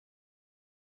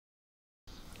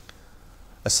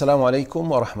Assalamu alaikum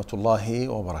wa rahmatullahi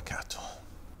wa barakatuh.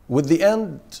 With the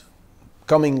end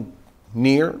coming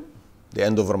near, the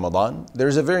end of Ramadan, there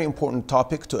is a very important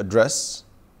topic to address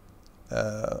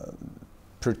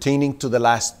pertaining to the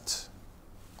last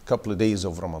couple of days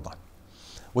of Ramadan,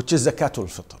 which is Zakaat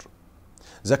Al-Fitr.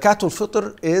 Zakaat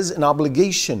Al-Fitr is an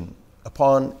obligation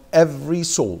upon every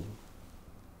soul.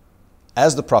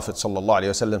 As the Prophet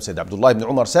ﷺ said, Abdullah ibn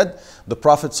Umar said, the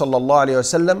Prophet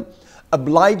ﷺ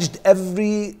obliged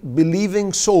every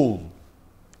believing soul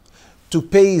to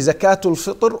pay Zakaat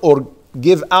Al-Fitr or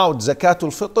give out Zakaat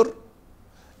Al-Fitr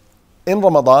in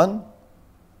Ramadan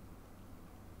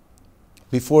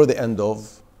before the end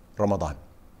of Ramadan.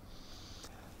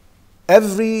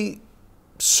 Every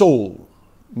soul,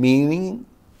 meaning,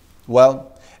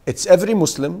 well, it's every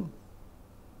Muslim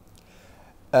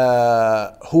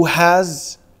who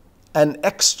has an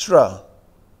extra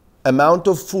amount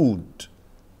of food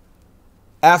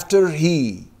after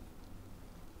he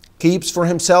keeps for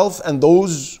himself and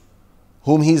those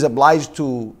whom he's obliged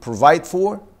to provide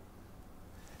for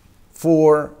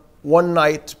one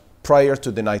night prior to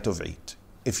the night of Eid.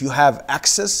 If you have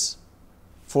access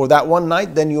for that one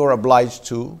night, then you're obliged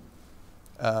to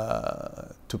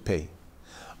pay.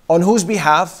 On whose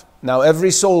behalf? Now every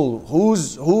soul,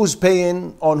 who's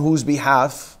paying on whose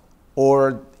behalf?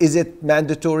 Or is it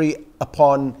mandatory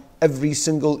upon every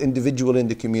single individual in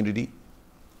the community?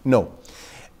 No.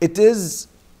 It is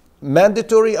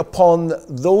mandatory upon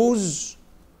those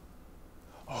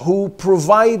who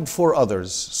provide for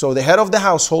others. So the head of the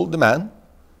household, the man,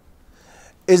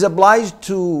 is obliged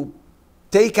to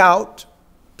take out,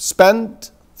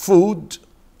 spend food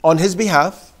on his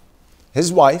behalf,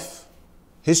 his wife,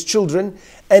 his children,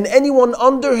 and anyone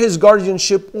under his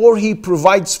guardianship or he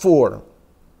provides for,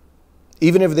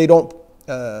 even if they don't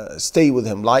stay with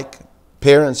him, like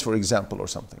parents, for example, or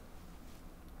something.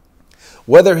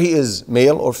 Whether he is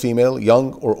male or female,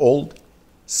 young or old,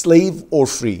 slave or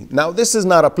free. Now, this is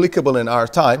not applicable in our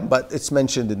time, but it's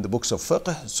mentioned in the books of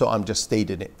fiqh, so I'm just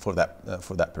stating it for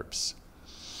that purpose.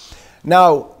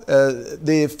 Now,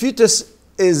 the fetus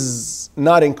is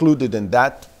not included in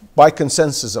that by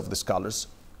consensus of the scholars,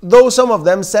 though some of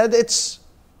them said it's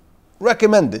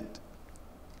recommended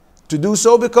to do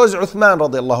so because Uthman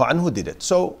radiallahu anhu did it.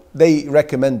 So they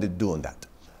recommended doing that.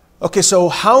 Okay, so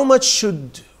how much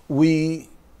should we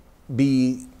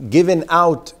be given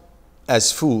out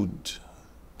as food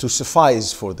to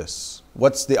suffice for this?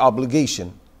 What's the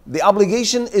obligation? The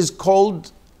obligation is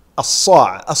called a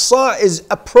sa'. A sa' is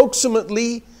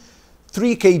approximately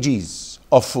 3 kgs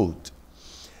of food.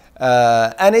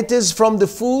 And it is from the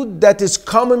food that is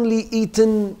commonly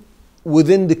eaten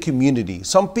within the community.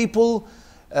 Some people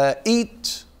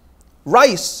eat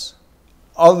rice,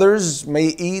 others may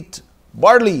eat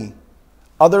barley,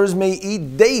 others may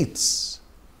eat dates,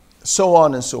 so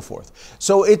on and so forth.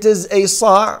 So it is a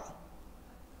sa'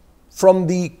 from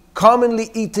the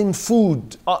commonly eaten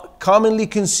food, commonly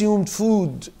consumed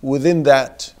food within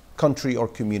that country or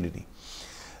community.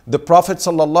 The Prophet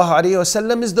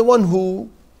ﷺ is the one who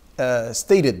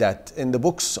stated that in the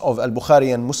books of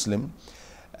Al-Bukhaari and Muslim,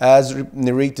 as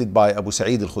narrated by Abu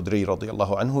Sa'eed Al-Khudri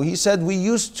radiallahu anhu. He said, we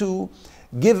used to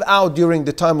give out during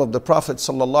the time of the Prophet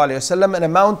ﷺ an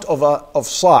amount of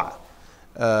sa',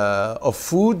 of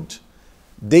food,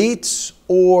 dates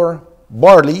or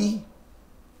barley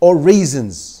or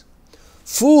raisins.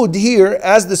 Food here,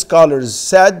 as the scholars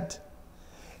said,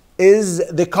 is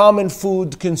the common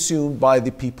food consumed by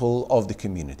the people of the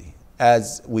community,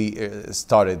 as we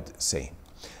started saying.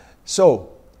 So,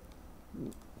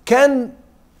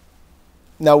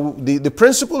 now the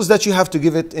principle is that you have to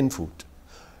give it in food.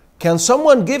 Can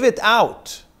someone give it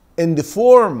out in the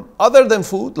form other than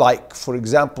food, like for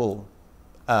example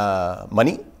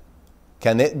money?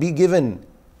 Can it be given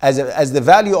as the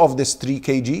value of this 3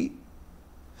 kg?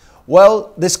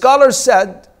 Well, the scholars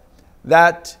said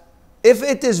that if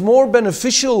it is more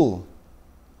beneficial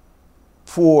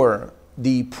for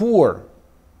the poor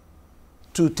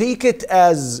to take it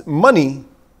as money,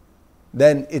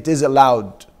 then it is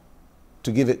allowed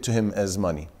to give it to him as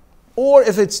money. Or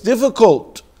if it's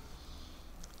difficult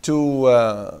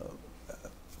to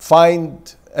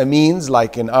find a means,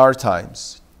 like in our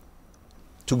times,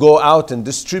 to go out and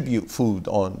distribute food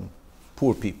on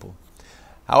poor people.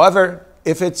 However,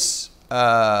 if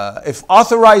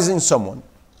authorizing someone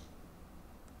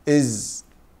is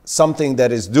something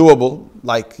that is doable,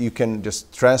 like you can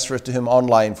just transfer to him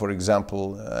online, for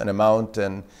example, an amount,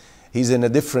 and he's in a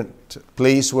different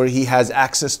place where he has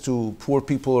access to poor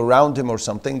people around him or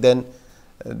something, then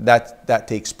that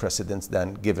takes precedence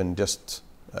than given just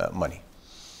money.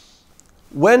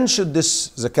 When should this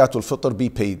Zakaat Al-Fitr be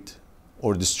paid?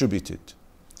 or distributed?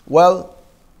 Well,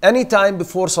 anytime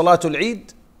before Salatul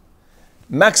Eid,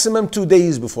 maximum 2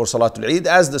 days before Salatul Eid,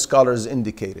 as the scholars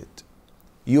indicated.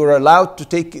 You are allowed to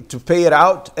pay it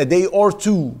out a day or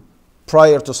two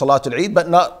prior to Salatul Eid, but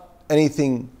not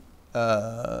anything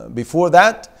before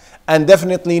that, and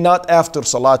definitely not after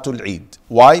Salatul Eid.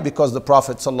 Why? Because the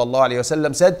Prophet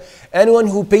ﷺ said, anyone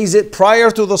who pays it prior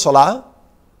to the Salah,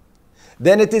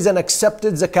 then it is an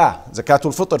accepted Zakah, Zakaat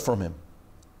Al-Fitr from him.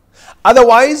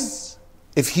 Otherwise,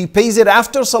 if he pays it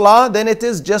after Salah, then it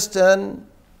is just an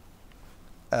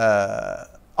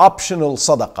optional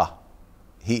Sadaqah.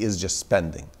 He is just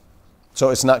spending. So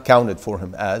it's not counted for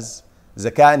him as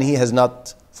Zakah, and he has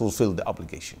not fulfilled the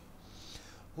obligation.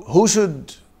 Who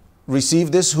should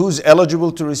receive this? Who's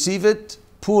eligible to receive it?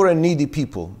 Poor and needy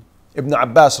people. Ibn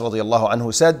Abbas radiallahu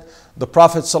anhu said, the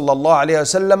Prophet sallallahu alayhi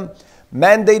wasallam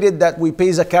mandated that we pay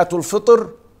Zakaat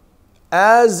Al-Fitr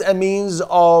as a means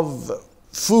of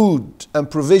food and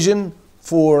provision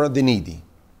for the needy.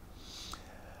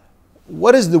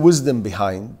 What is the wisdom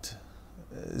behind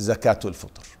Zakaat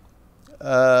Al-Fitr?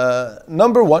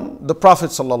 Number one, the Prophet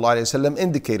ﷺ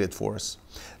indicated for us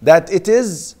that it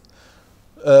is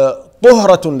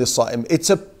طهرة للصائم. It's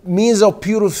a means of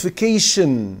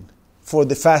purification for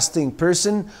the fasting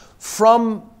person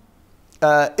from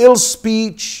ill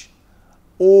speech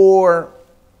or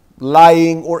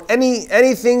lying or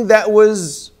anything that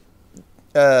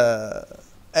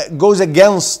goes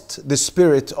against the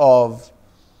spirit of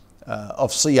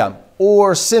siyam,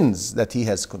 or sins that he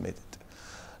has committed.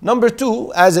 Number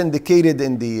two, as indicated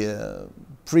in the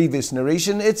previous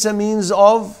narration, it's a means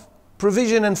of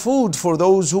provision and food for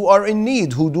those who are in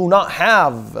need, who do not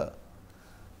have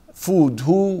food,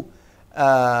 who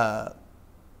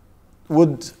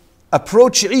would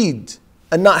approach Eid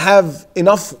and not have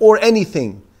enough or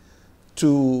anything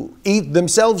to eat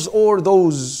themselves or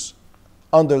those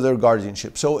under their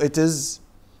guardianship. So it is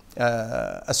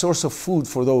a source of food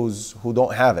for those who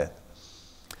don't have it.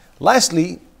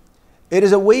 Lastly, it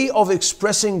is a way of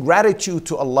expressing gratitude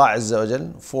to Allah Azza wa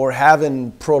Jal for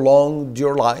having prolonged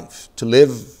your life to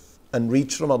live and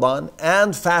reach Ramadan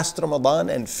and fast Ramadan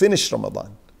and finish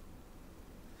Ramadan.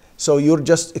 So you're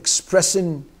just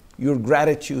expressing your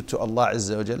gratitude to Allah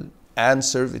Azza wa Jal and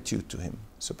servitude to Him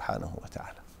subhanahu wa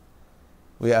ta'ala.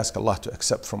 We ask Allah to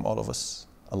accept from all of us.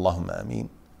 Allahumma ameen.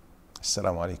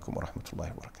 Assalamu alaikum wa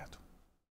rahmatullahi wa barakatuh.